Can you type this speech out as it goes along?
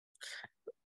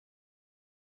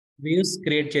Views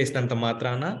create చేసినంత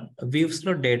మాత్రాన views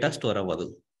లో డేటా స్టోర్ అవ్వదు.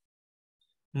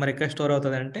 మరి ఎక్కడ స్టోర్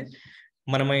అవుతుంది అంటే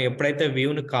మనం ఎప్పుడైతే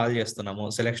వ్యూని కాల్ చేస్తున్నామో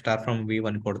సెలెక్ట్ స్టార్ ఫ్రమ్ వ్యూ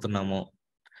అని కొడుతున్నామో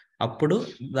అప్పుడు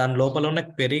దాని లోపల ఉన్న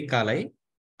క్వెరీ కాల్ అయి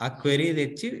ఆ క్వెరీ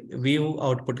తెచ్చి వ్యూ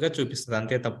అవుట్పుట్ గా చూపిస్తుంది.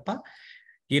 అంతే తప్ప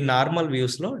ఈ నార్మల్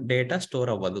వ్యూస్ లో డేటా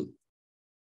స్టోర్ అవ్వదు.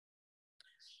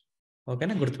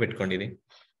 ఓకేనా, గుర్తుపెట్టుకోండి ఇది.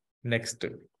 నెక్స్ట్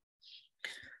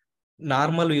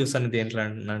నార్మల్ వ్యూస్ అనేది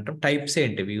ఏంటంటే అంటాం టైప్స్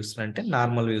ఏంటి వ్యూస్ అంటే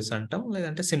నార్మల్ వ్యూస్ అంటాం,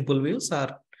 లేదంటే సింపుల్ వ్యూస్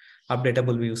ఆర్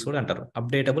అప్డేటబుల్ వ్యూస్ కూడా అంటారు.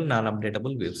 అప్డేటబుల్, నాన్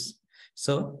అప్డేటబుల్ వ్యూస్.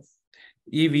 సో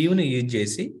ఈ వ్యూని యూజ్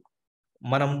చేసి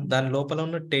మనం దాని లోపల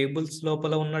ఉన్న టేబుల్స్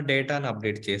లోపల ఉన్న డేటాను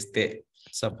అప్డేట్ చేస్తే,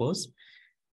 సపోజ్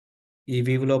ఈ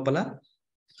వ్యూ లోపల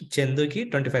చందుకి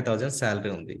 25,000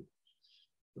 శాలరీ ఉంది.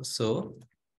 So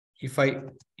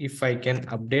if I can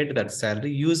update that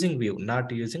salary using view, not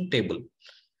using table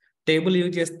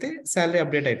use చేస్తే శాలరీ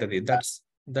అప్డేట్ అవుతుంది.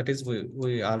 That is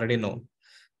we already know.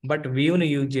 But వ్యూని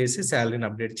యూజ్ చేసి శాలరీని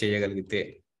అప్డేట్ చేయగలిగితే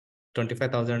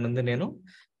 25,000 ఉంది, నేను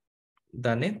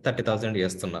దాన్ని 30,000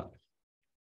 చేస్తున్నా.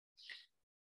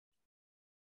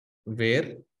 వేర్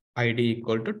ఐడి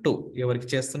ఈక్వల్ టు 2 ఎవరికి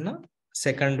చేస్తున్నా?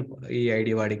 సెకండ్ ఈ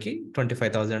ఐడి వాడికి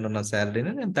 25,000 ఉన్న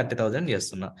శాలరీని నేను 30,000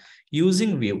 చేస్తున్నా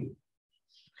using view.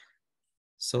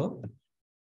 So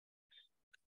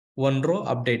one row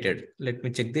updated. Let me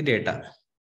check the data.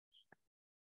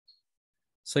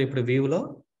 So ఇప్పుడు వ్యూలో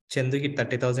చందుకి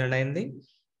 30,000 అయింది.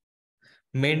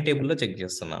 మెయిన్ టేబుల్లో చెక్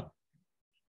చేస్తున్నా,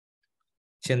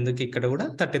 చందుకి ఇక్కడ కూడా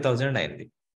 30,000 అయింది.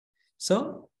 So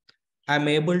I'm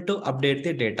able to update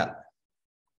the data.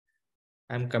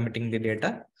 I'm committing the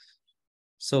data.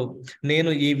 So నేను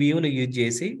ఈ వ్యూను యూజ్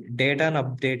చేసి డేటాను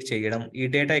అప్డేట్ చేయడం. ఈ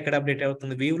డేటా ఎక్కడ అప్డేట్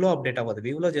అవుతుంది? వ్యూలో అప్డేట్ అవ్వదు.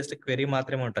 వ్యూలో జస్ట్ క్వెరీ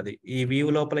మాత్రమే ఉంటుంది. ఈ వ్యూ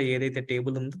లోపల ఏదైతే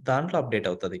టేబుల్ ఉందో దాంట్లో అప్డేట్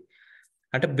అవుతుంది.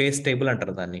 అంటే బేస్ టేబుల్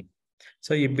అంటారు దాన్ని.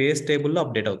 సో ఈ బేస్ టేబుల్లో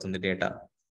అప్డేట్ అవుతుంది డేటా.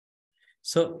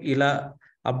 సో ఇలా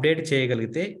అప్డేట్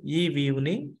చేయగలిగితే ఈ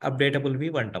వ్యూని అప్డేటబుల్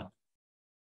వ్యూ అంటాం.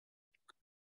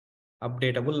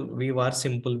 అప్డేటబుల్ view are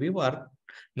simple view are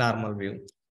normal view.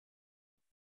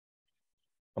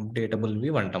 అప్డేటబుల్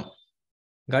view అంటాం.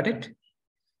 Got it?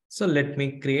 So let me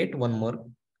create one more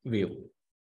view.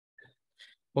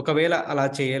 ఒకవేళ అలా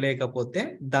చేయలేకపోతే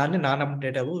దాన్ని నాన్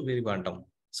అప్డేటబుల్ వ్యూ అంటాం.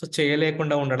 సో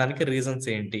చేయలేకుండా ఉండడానికి రీజన్స్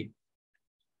ఏంటి?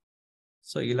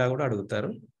 సో ఇలా కూడా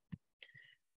అడుగుతారు.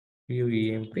 వ్యూ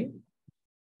ఏంటి?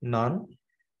 నాన్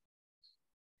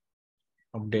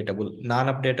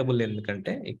అప్డేటబుల్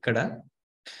ఎందుకంటే ఇక్కడ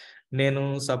నేను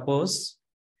సపోజ్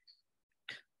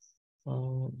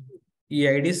ఈ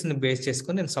ఐడీస్ని బేస్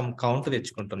చేసుకొని నేను సమ్ కౌంట్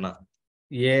తెచ్చుకుంటున్నా.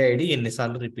 ఏ ఐడి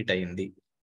ఎన్నిసార్లు రిపీట్ అయ్యింది.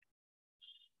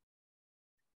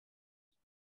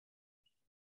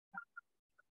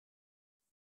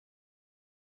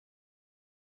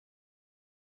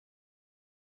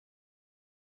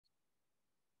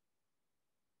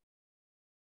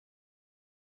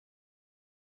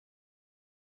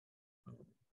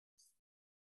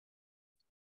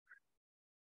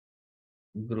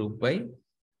 Group by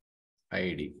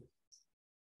ID.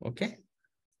 Okay.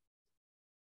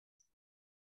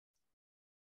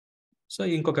 So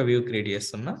ఇంకొక వ్యూ క్రియేట్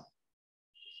చేస్తున్నా.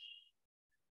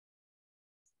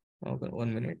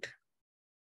 1 minute.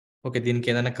 ఓకే, దీనికి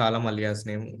ఏదైనా కాలం అలియాస్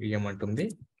నేమ్ ఇవ్వమంటుంది.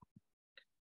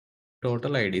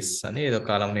 టోటల్ ఐడీస్ అని ఏదో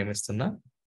కాలం నేమ్ ఇస్తున్నా.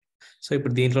 సో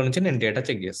ఇప్పుడు దీంట్లో నుంచి నేను డేటా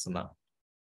చెక్ చేస్తున్నా.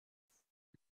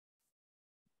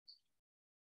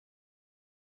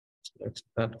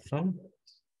 ఫ్రమ్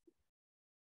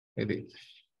ఇది.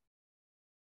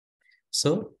 సో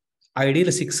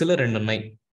ఐడీలు 6లో 2 ఉన్నాయి.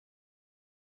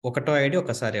 ఒకటో ఐడి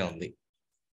ఒకసారే ఉంది.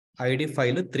 ఐడి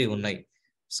 5 3 ఉన్నాయి.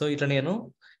 సో ఇట్లా నేను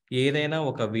ఏదైనా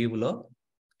ఒక వ్యూలో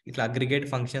ఇట్లా అగ్రిగేట్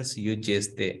ఫంక్షన్స్ యూజ్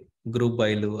చేస్తే, గ్రూప్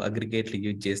బైలు అగ్రిగేట్లు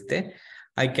యూజ్ చేస్తే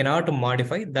I cannot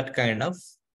modify that kind of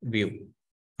view.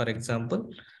 For example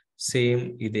same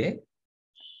ఇదే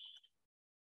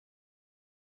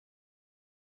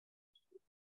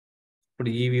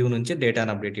ఇప్పుడు ఈ వ్యూ నుంచి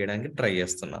డేటాను అప్డేట్ చేయడానికి ట్రై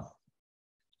చేస్తున్నా.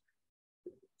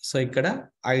 సో ఇక్కడ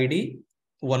ఐడి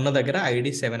 1 దగ్గర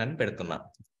ఐడి 7 అని పెడుతున్నా.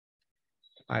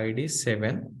 ID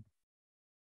 7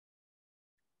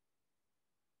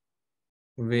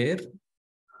 wear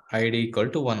ID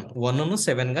equal to 1. 1ను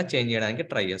 7గా change చేయడానికి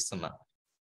ట్రై చేస్తున్నా.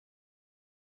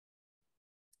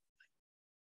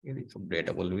 ఇది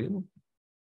అప్డేటబుల్ view,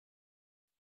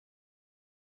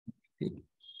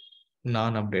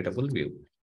 non అప్డేటబుల్ view.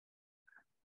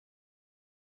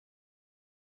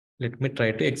 Let me try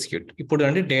to execute. ఇప్పుడు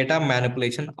అంటే data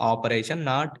manipulation operation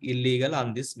not illegal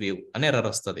on this view అని ఎర్రర్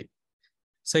వస్తుంది.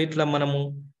 సో ఇట్లా మనము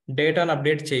డేటాను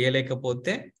అప్డేట్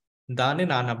చేయలేకపోతే దాన్ని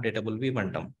నాన్ అప్డేటబుల్ వ్యూ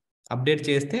అంటాం. అప్డేట్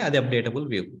చేస్తే అది అప్డేటబుల్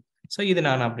వ్యూ. సో ఇది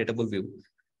నాన్ అప్డేటబుల్ వ్యూ.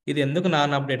 ఇది ఎందుకు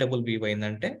నాన్ అప్డేటబుల్ వ్యూ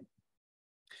అయిందంటే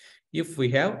if we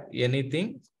have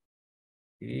anything,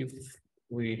 if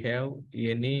we have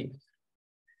any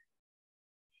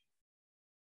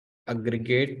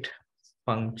aggregate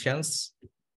functions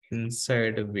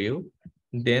inside view,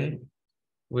 then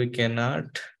we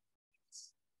cannot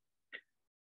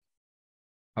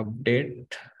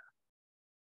update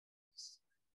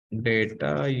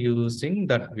data using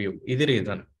that view. ఇది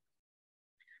రీజన్.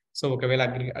 సో ఒకవేళ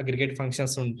aggregate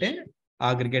functions ఉంటే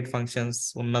aggregate functions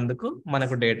ఉన్నందుకు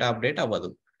మనకు data update అవ్వదు.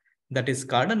 That is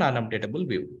called non అప్డేటబుల్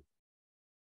view.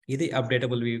 ఇది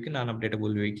అప్డేటబుల్ వ్యూకి non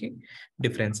అప్డేటబుల్ వ్యూకి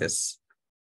differences.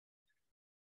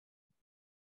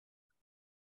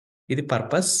 ఇది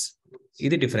purpose,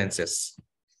 ఇది differences.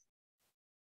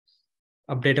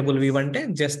 అప్డేటబుల్ view అంటే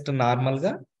జస్ట్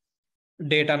నార్మల్గా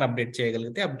డేటాను అప్డేట్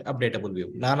చేయగలిగితే అప్డేటబుల్ వ్యూ.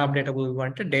 నాన్ అప్డేటబుల్ వ్యూ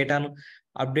అంటే డేటాను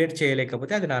అప్డేట్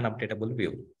చేయలేకపోతే అది non అప్డేటబుల్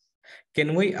view.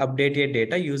 Can we update a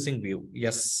data using view?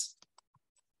 Yes.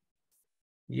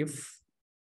 If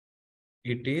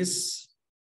it is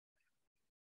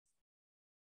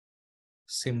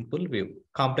simple view,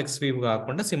 complex view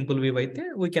కాకుండా simple view అయితే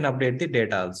we can update the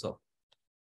data also.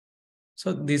 So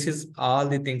this is all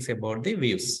the things about the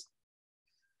views.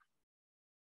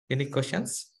 Any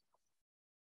questions?